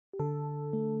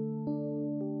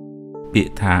ពា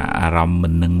ក្យថាអារម្មណ៍មិ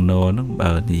ននឹងណោហ្នឹង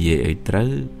បើនិយាយឲ្យត្រូ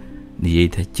វនិយាយ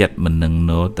ថាចិត្តមិននឹង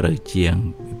ណោត្រូវជាង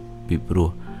ពីព្រោះ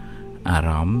អារ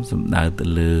ម្មណ៍សំដៅទៅ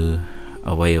លើ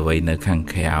អ្វីនៅខាង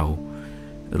ក្រៅ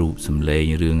រូបសម្លេង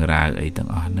រឿងរ៉ាវអីទាំង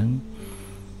អស់ហ្នឹង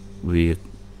វា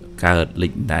កើតលេ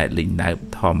ចដែក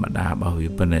ធម្មតារបស់វា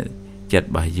ប៉ុន្តែចិត្ត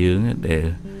របស់យើងដែល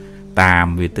តាម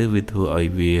វាទៅវាធ្វើឲ្យ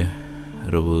វា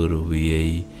រវើរវាយ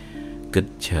គិត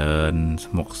ច្រើន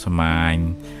ស្មុគស្មាញ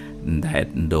ដែក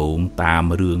ដូងតាម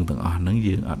រឿងទាំងអស់ហ្នឹង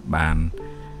យើងអត់បាន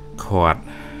ខាត់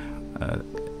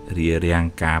រារាំង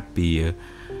ការពារ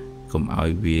កុំឲ្យ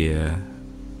វា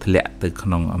ធ្លាក់ទៅក្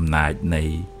នុងអំណាចនៃ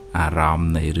អារម្ម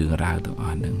ណ៍នៃរឿងរ៉ាវទាំងអ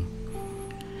ស់ហ្នឹង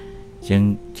អញ្ចឹង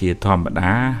ជាធម្ម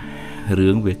តារឿ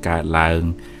ងវាកើតឡើង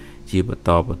ជាបន្ត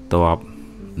បន្ទាប់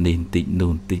នេះបន្តិច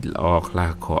នោះបន្តិចល្អខ្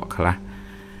លះខកខ្លះ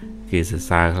គេសរ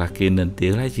សើរខ្លះគេនិន្ទា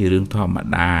ខ្លះជារឿងធម្ម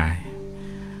តា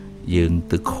យើង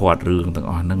ទៅខាត់រឿងទាំង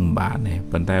អស់ហ្នឹងមិនបានទេ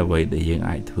ប៉ុន្តែអ្វីដែលយើង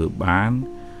អាចធ្វើបាន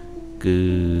គឺ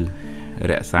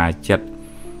រក្សាចិត្ត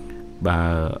បើ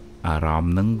អារម្ម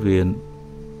ណ៍ហ្នឹងវា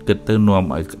គិតទៅនាំ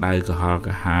ឲ្យក្តៅក្រហល់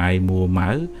ក្រហាយមួ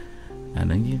ម៉ៅអាហ្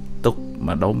នឹងយើងទុក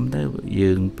ម្ដុំទៅ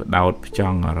យើងបដោតផ្ច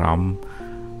ង់អារម្មណ៍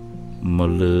ម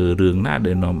កលើរឿងណា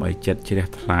ដែលនាំឲ្យចិត្តជ្រះ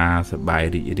ថ្លាសប្បាយ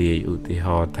រីករាយឧទាហ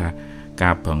រណ៍ថាកា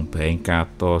រប្រឹងប្រែងការ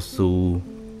តស៊ូ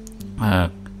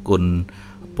គុណ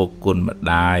ពុកគុណម្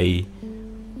ដាយ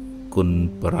គុណ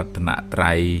បរតនត្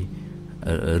រ័យ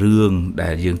រឿងដែ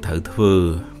លយើងត្រូវធ្វើ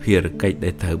ភារកិច្ចដែ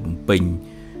លត្រូវបំពេញ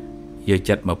យក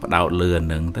ចិត្តមកបដោតលើអា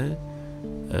នឹងទៅ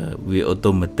វាអូ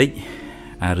តូម៉ាទិក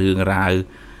អារឿងរ៉ាវ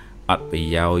អត់ប្រ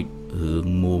យោជន៍រឿង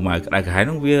មួម៉ៅក្តៅក្រហាយហ្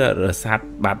នឹងវារសាត់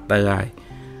បាត់ទៅហើយ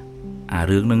អា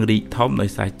រឿងនឹងរីកធំដោយ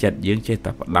សារចិត្តយើងចេះ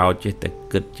តែបដោតចេះតែ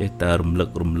គិតចេះតែរំលឹក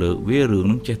រំលើកវារឿង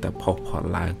នឹងចេះតែផុសផុល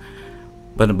ឡើង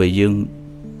ប៉ុន្តែបើយើង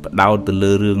បដោតទៅ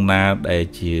លើរឿងណាដែល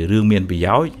ជារឿងមានប្រ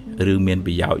យោជន៍រឿងមាន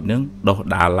ប្រយោជន៍នឹងដោះ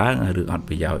ដាលឡើងរឿងអត់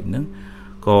ប្រយោជន៍នឹង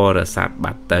ក៏រសាត់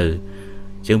បាត់ទៅ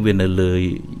អញ្ចឹងវានៅលើ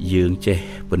យើងចេះ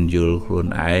ពន្យល់ខ្លួន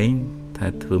ឯងថា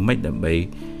ធ្វើម៉េចដើម្បី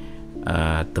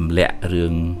ទម្លាក់រឿ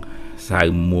ងសៅ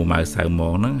មួម៉ៅសៅ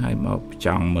ម៉ងហ្នឹងឲ្យមកច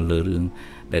ង់មកលើរឿង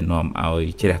ដែលនាំឲ្យ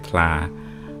ជ្រះថ្លា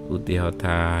ឧទាហរណ៍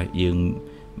ថាយើង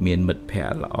មានមិត្តភ័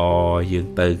ក្តិល្អយើង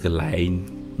ទៅកន្លែង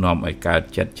នាំឲ្យកើត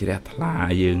ចិត្តជ្រះថ្លា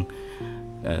យើង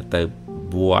ទៅ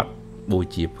វត្តបូ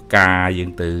ជាផ្កាយើ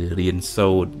ងទៅរៀនសូ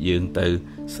ត្រយើងទៅ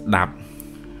ស្ដាប់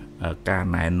ការ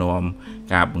ណែនាំ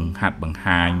ការបង្ហាត់បង្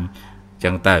ហាញអញ្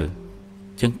ចឹងទៅ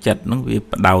អញ្ចឹងចិត្តហ្នឹងវា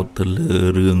ផ្ដោតទៅលើ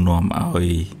រឿងនាំឲ្យ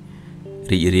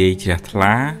រីករាយជ្រះថ្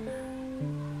លា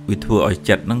វាធ្វើឲ្យ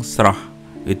ចិត្តហ្នឹងស្រស់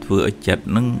វាធ្វើឲ្យចិត្ត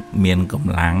នឹងមានក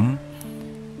ម្លាំង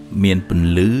មានពន្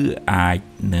លឺអាច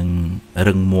នឹង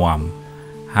រឹងមាំ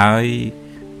ហើយ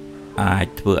អាច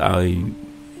ធ្វើឲ្យ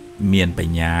មានប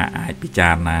ញ្ញាអាចពិចា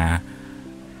រណា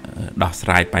ដោះស្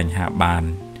រាយបញ្ហាបាន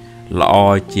ល្អ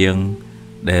ជាង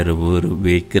ដែលរវើរ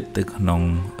វាយគិតទៅក្នុង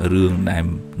រឿងដែល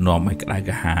នាំឲ្យក្តៅ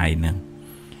ក្រហាយហ្នឹង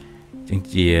ចឹង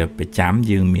ជាប្រចាំ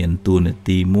យើងមានតួនា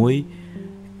ទីមួយ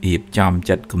រៀបចំ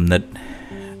ចិត្តគំនិត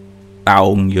តោ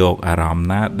ងយកអារម្មណ៍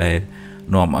ណាដែល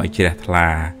នាំឲ្យជ្រះថ្លា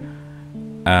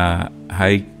ហើ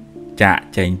យចាក់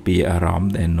ចេញពីអារម្ម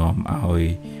ណ៍ដែលនាំឲ្យ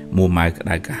មួម៉ៅក្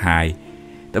តៅក្រហាយ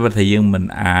តែបើថាយើងមិន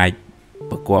អាច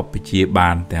ប្រកបវិជ្ជាបា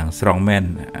នទាំងស្រុងមែន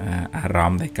អារ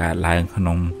ម្មណ៍ដែលកើតឡើងក្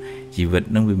នុងជីវិត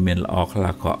នឹងវាមានល្អខ្លះ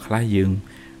អាក្រក់ខ្លះយើង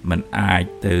មិនអាច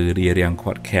ទៅរារាំង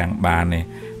ខាត់ខាំងបានទេ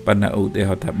ប៉ុន្តែឧទាហ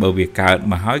រណ៍ថាបើវាកើត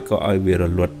មកហើយក៏ឲ្យវារ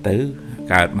លត់ទៅ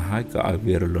កើតមកហើយក៏ឲ្យ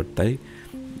វារលត់ទៅ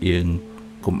យើង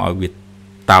កុំឲ្យវា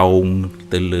តោង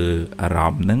ទៅលើអារ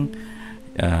ម្មណ៍ហ្នឹង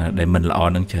ដែលមិនល្អ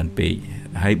នឹងច្រើនពេក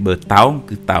ហើយបើតោង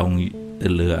គឺតោងទៅ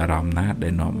លើអារម្មណ៍ណាដែ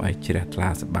លនាំឲ្យជ្រះថ្លា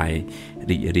សប្បាយ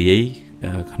រីករាយ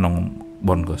ក្នុង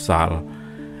បុណ្យកុសល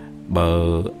បើ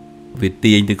វា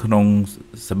ទាញទៅក្នុង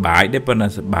សបាយដែរប៉ុន្តែ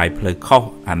សបាយផ្លូវខុស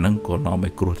អាហ្នឹងក៏នាំឲ្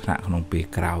យគ្រោះថ្នាក់ក្នុងពេល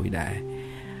ក្រោយដែរ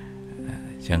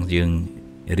អញ្ចឹងយើង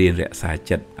រៀនរក្សា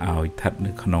ចិត្តឲ្យស្ថិត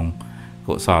នៅក្នុង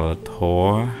កុសលធ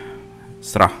ម៌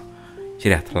ស្រស់ជ្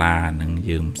រះថ្លានឹង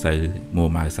យើងមិនសូវមួ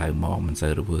ម៉ៅសៅម៉ងមិនសូ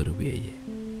វរវើរវាយ